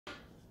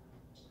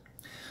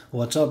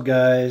What's up,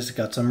 guys?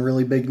 Got some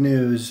really big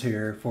news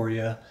here for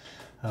you.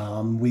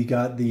 We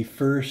got the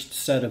first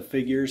set of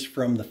figures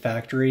from the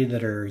factory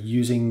that are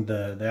using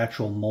the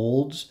actual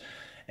molds,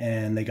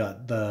 and they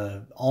got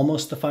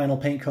almost the final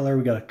paint color.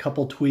 We got a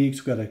couple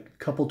tweaks. We got a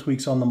couple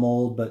tweaks on the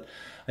mold, but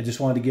I just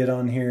wanted to get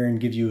on here and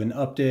give you an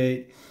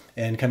update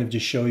and kind of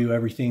just show you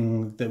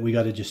everything that we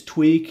got to just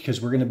tweak, because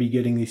we're going to be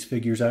getting these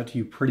figures out to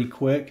you pretty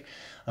quick.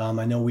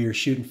 I know we were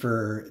shooting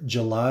for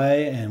July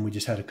and we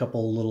just had a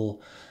couple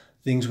little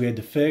things we had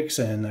to fix,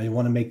 and I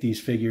want to make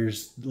these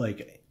figures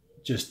like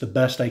just the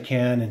best I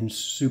can and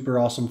super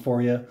awesome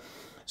for you.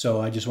 So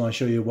I just want to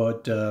show you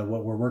what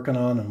we're working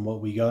on and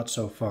what we got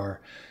so far.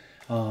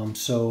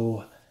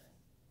 So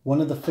one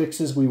of the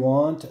fixes we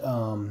want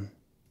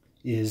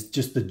is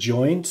just the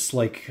joints.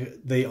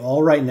 Like they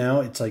all right now,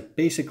 it's like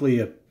basically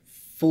a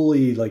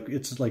fully, like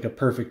it's like a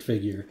perfect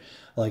figure.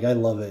 Like I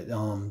love it.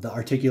 The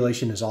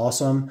articulation is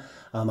awesome.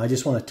 I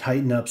just want to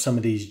tighten up some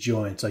of these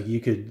joints. Like you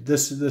could,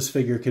 this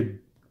figure could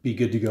be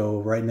good to go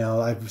right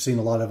now. I've seen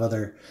a lot of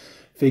other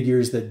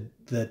figures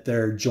that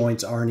their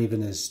joints aren't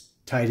even as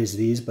tight as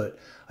these, but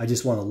I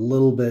just want a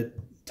little bit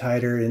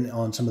tighter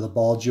on some of the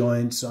ball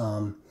joints,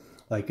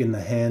 like in the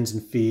hands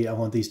and feet. I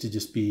want these to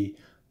just be,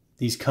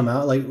 these come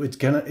out like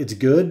it's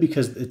good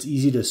because it's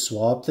easy to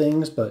swap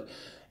things,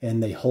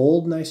 and they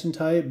hold nice and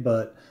tight,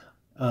 but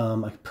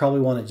I probably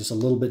want it just a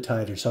little bit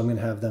tighter, so I'm going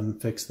to have them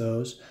fix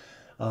those.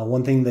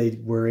 One thing they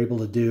were able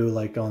to do,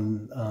 like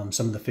on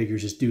some of the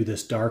figures, is do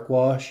this dark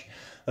wash.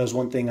 That was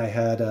one thing I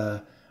had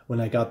when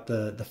I got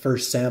the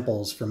first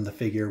samples from the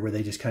figure, where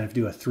they just kind of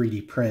do a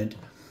 3D print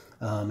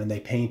and they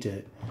paint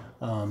it.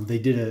 They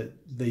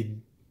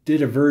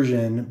did a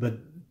version,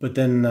 but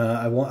then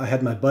I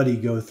had my buddy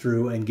go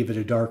through and give it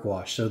a dark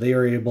wash, so they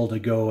were able to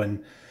go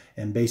and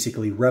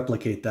basically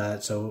replicate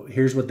that. So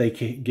here's what they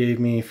gave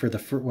me for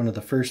one of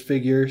the first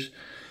figures,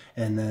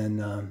 and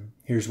then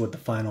here's what the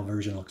final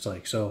version looks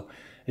like. So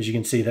as you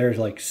can see, they're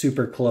like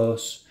super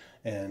close,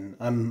 and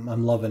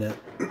I'm loving it.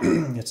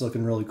 It's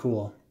looking really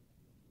cool.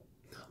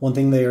 One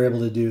thing they are able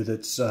to do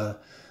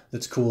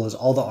that's cool is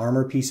all the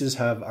armor pieces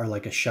are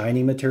like a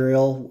shiny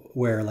material,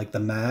 where like the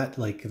matte,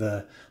 like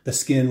the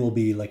skin will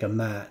be like a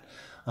matte.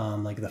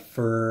 Like the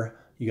fur,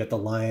 you got the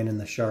lion and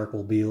the shark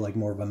will be like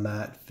more of a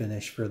matte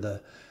finish for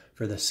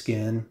the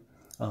skin,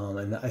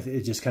 and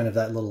it just kind of,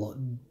 that little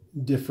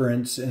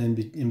difference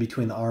in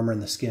between the armor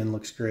and the skin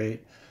looks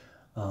great.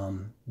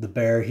 The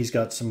bear, he's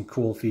got some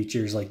cool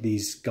features like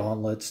these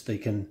gauntlets. They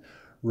can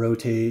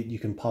rotate, you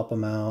can pop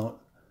them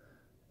out,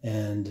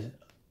 and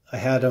I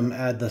had them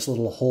add this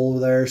little hole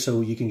there so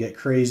you can get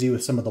crazy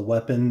with some of the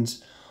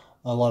weapons.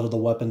 A lot of the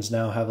weapons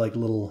now have like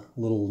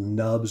little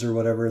nubs or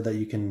whatever that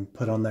you can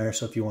put on there.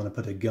 So if you want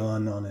to put a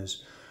gun on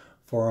his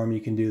forearm,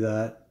 you can do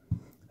that.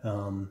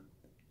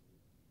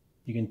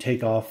 You can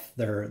take off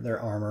their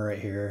armor right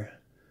here,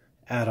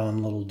 add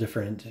on little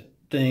different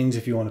things.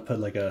 If you want to put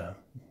like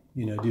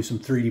do some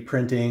 3D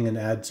printing and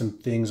add some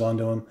things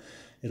onto them,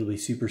 it'll be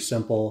super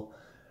simple.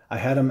 I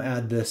had them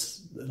add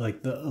this,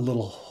 like a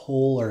little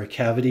hole or a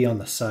cavity on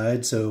the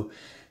side. So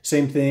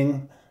same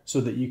thing,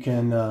 so that you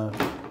can,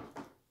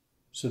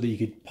 so that you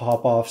could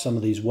pop off some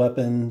of these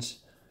weapons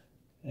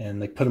and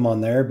like put them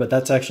on there. But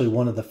that's actually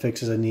one of the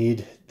fixes I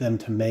need them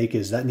to make,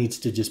 is that needs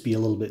to just be a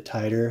little bit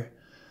tighter.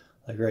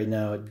 Like right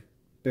now,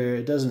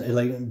 it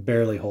like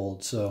barely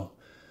holds. So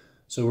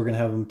we're gonna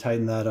have them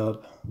tighten that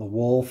up. The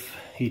wolf,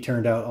 he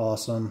turned out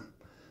awesome.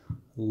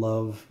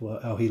 Love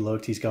how he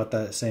looked. He's got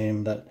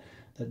that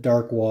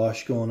dark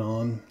wash going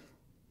on.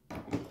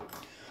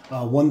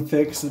 One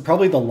fix,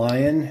 probably the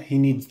lion, he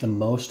needs the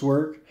most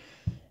work.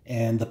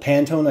 And the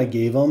Pantone I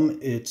gave him,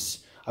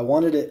 I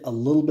wanted it a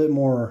little bit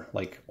more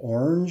like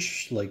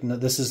orange. Like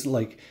this is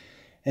like,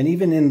 and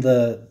even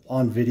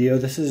on video,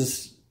 this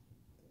is,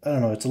 I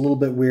don't know, it's a little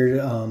bit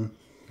weird.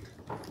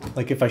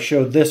 Like if I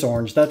showed this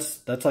orange,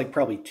 that's like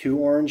probably too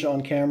orange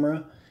on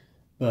camera,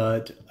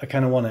 but I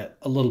kind of want it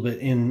a little bit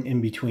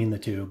in between the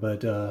two.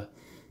 But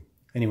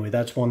anyway,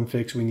 that's one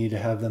fix we need to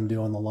have them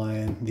do on the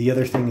lion. The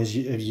other thing is,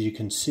 as you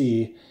can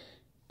see,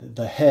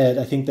 the head,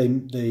 I think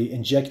they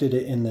injected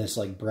it in this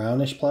like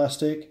brownish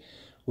plastic,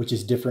 which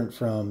is different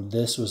from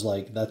this. Was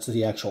like, that's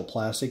the actual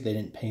plastic. They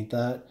didn't paint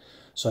that.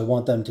 So I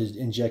want them to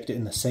inject it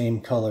in the same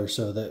color,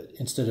 so that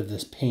instead of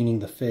this painting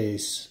the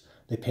face,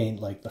 they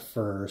paint like the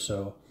fur.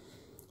 So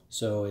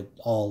it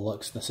all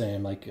looks the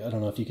same. Like, I don't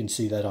know if you can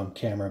see that on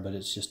camera, but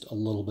it's just a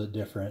little bit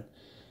different.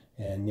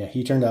 And yeah,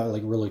 he turned out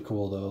like really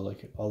cool though.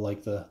 Like I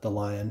like the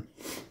lion.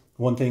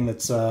 One thing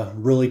that's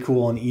really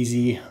cool and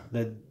easy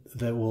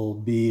that will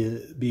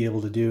be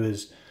able to do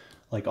is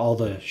like all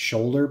the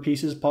shoulder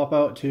pieces pop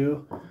out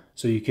too.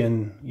 So you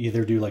can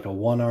either do like a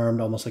one-armed,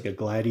 almost like a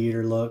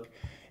gladiator look.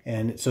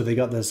 And so they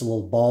got this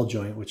little ball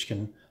joint which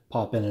can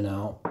pop in and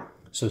out.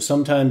 So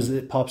sometimes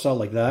it pops out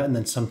like that, and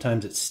then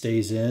sometimes it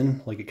stays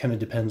in. Like it kind of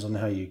depends on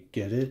how you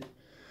get it.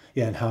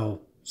 Yeah, and how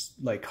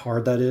like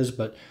hard that is.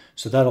 But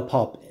so that'll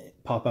pop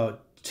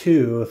out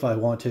too if I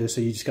want to. So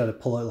you just got to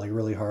pull it like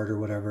really hard or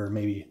whatever,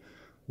 maybe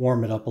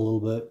warm it up a little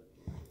bit.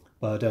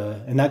 But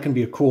and that can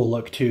be a cool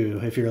look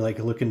too if you're like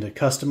looking to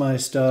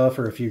customize stuff,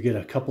 or if you get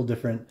a couple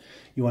different,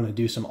 you want to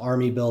do some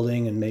army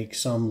building and make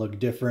some look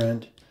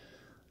different.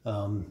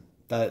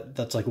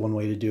 That's like one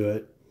way to do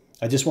it.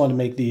 I just want to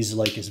make these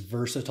like as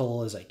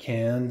versatile as I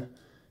can,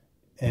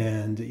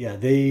 and yeah,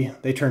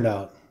 they turned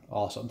out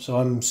awesome. So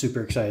I'm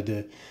super excited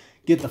to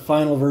get the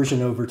final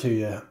version over to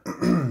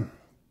you.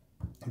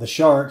 The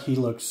shark, he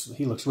looks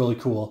really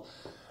cool.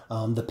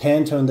 The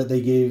Pantone that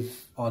they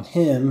gave on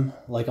him,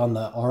 like on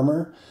the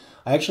armor,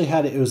 I actually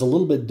had it. It was a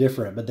little bit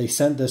different, but they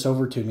sent this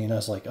over to me, and I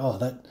was like, oh,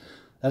 that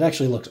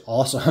actually looks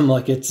awesome.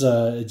 Like it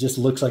just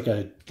looks like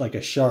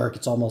a shark.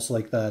 It's almost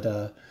like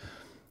that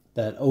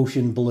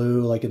ocean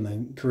blue, like in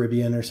the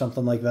Caribbean or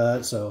something like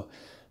that. So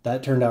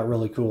that turned out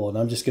really cool, and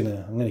I'm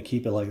gonna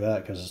keep it like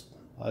that because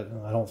I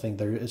don't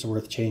think it's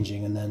worth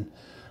changing. And then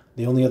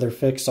the only other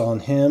fix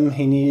on him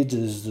he needs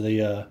is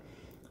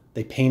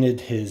they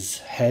painted his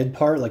head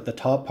part, like the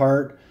top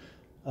part,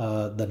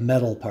 the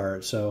metal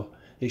part. So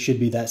it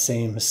should be that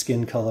same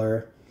skin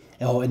color.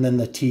 Oh, and then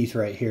the teeth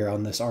right here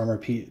on this armor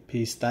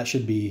piece, that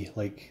should be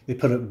like, they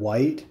put it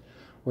white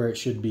where it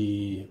should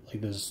be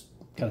like this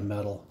kind of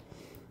metal.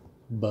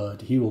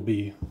 But he will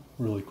be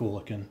really cool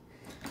looking.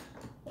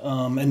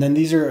 And then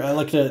these are, I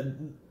like to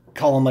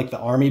call them like the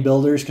army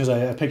builders, because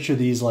I picture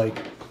these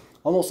like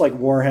almost like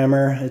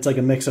Warhammer. It's like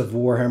a mix of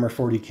Warhammer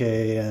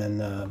 40K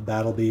and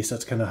Battle Beast.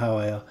 That's kind of how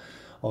I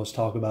always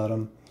talk about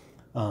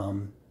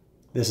them.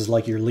 This is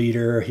like your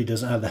leader. He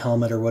doesn't have the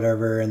helmet or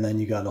whatever, and then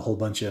you got a whole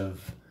bunch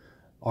of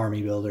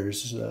army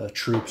builders,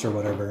 troops or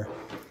whatever,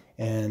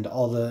 and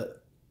all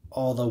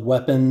the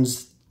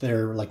weapons,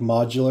 they're like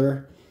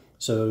modular,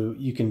 so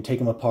you can take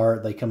them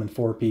apart. They come in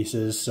 4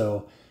 pieces.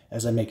 So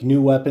as I make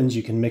new weapons,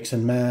 you can mix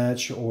and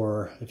match,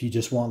 or if you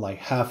just want like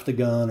half the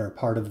gun or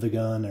part of the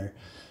gun, or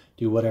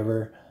do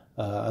whatever.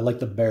 I like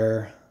the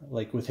bear,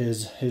 like with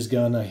his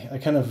gun. I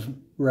kind of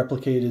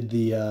replicated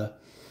the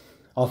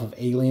off of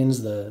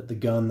Aliens, the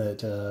gun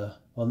that,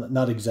 well,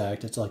 not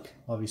exact, it's like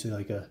obviously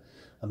like a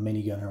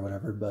minigun or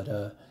whatever,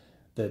 but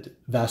that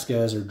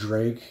Vasquez or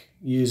Drake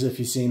use. If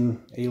you've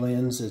seen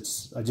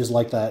Aliens, I just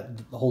like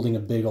that, holding a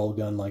big old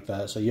gun like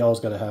that. So you always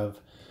got to have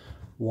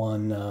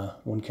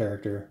one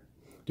character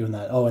doing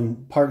that. Oh,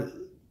 and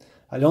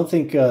I don't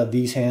think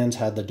these hands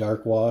had the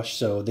dark wash,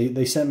 so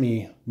they sent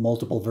me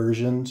multiple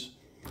versions,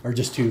 or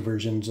just 2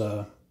 versions.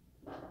 As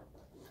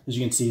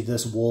you can see,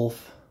 this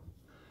wolf,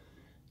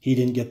 he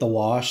didn't get the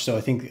wash, so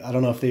I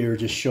don't know if they were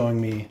just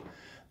showing me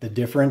the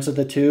difference of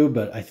the 2,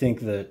 but I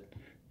think that,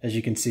 as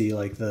you can see,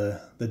 like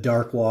the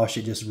dark wash,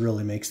 it just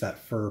really makes that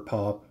fur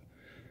pop.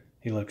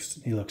 He looks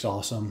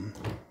awesome,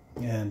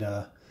 and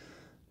it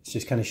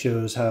just kind of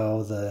shows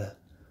how the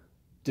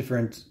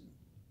different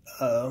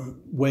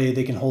way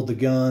they can hold the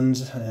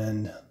guns,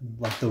 and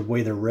like the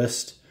way the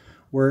wrist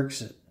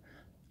works.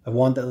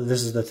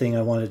 This is the thing,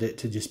 I wanted it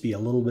to just be a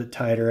little bit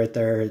tighter right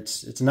there.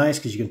 It's nice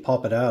because you can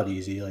pop it out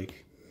easy,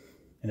 like,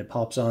 and it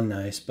pops on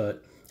nice,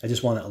 but I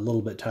just want it a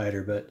little bit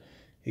tighter. But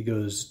it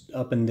goes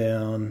up and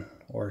down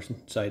or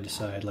side to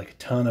side, like a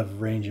ton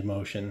of range of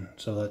motion.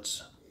 So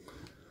that's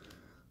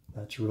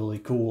really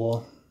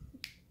cool.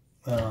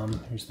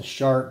 Here's the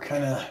shark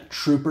kind of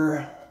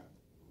trooper.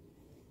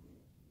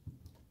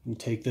 You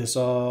take this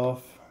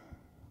off,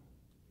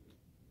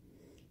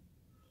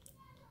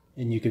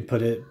 and you could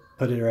put it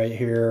right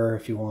here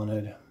if you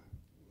wanted.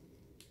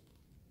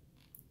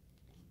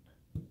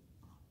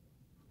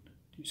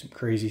 Do some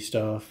crazy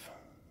stuff.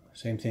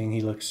 Same thing,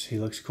 he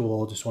looks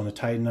cool. Just want to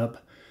tighten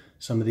up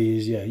some of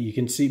these. Yeah, you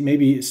can see,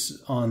 maybe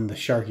it's on the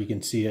shark, you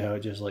can see how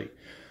it just like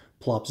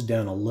plops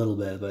down a little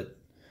bit,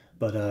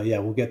 but yeah,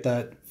 we'll get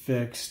that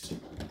fixed.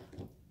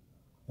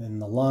 And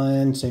the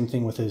lion, same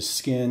thing with his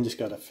skin, just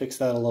got to fix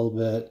that a little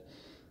bit.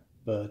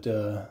 But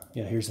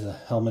yeah, here's the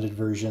helmeted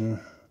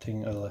version.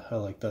 I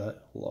like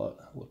that a lot.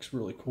 It looks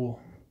really cool.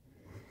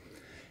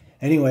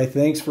 Anyway,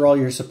 thanks for all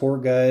your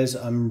support, guys.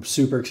 I'm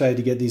super excited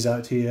to get these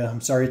out to you.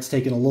 I'm sorry it's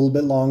taken a little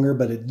bit longer,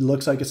 but it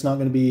looks like it's not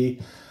going to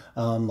be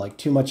like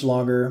too much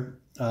longer.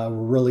 We're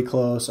really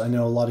close. I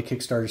know a lot of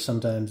Kickstarters,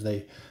 sometimes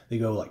they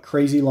go like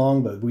crazy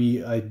long, but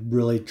I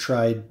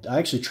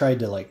actually tried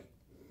to like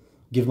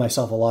give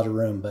myself a lot of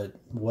room, but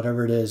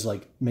whatever it is,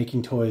 like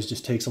making toys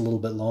just takes a little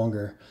bit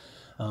longer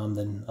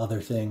than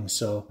other things.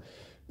 So,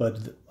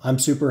 but I'm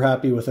super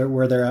happy with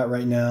where they're at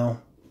right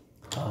now.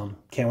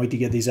 Can't wait to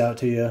get these out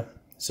to you.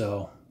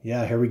 So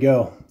yeah, here we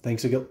go.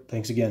 Thanks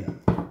again.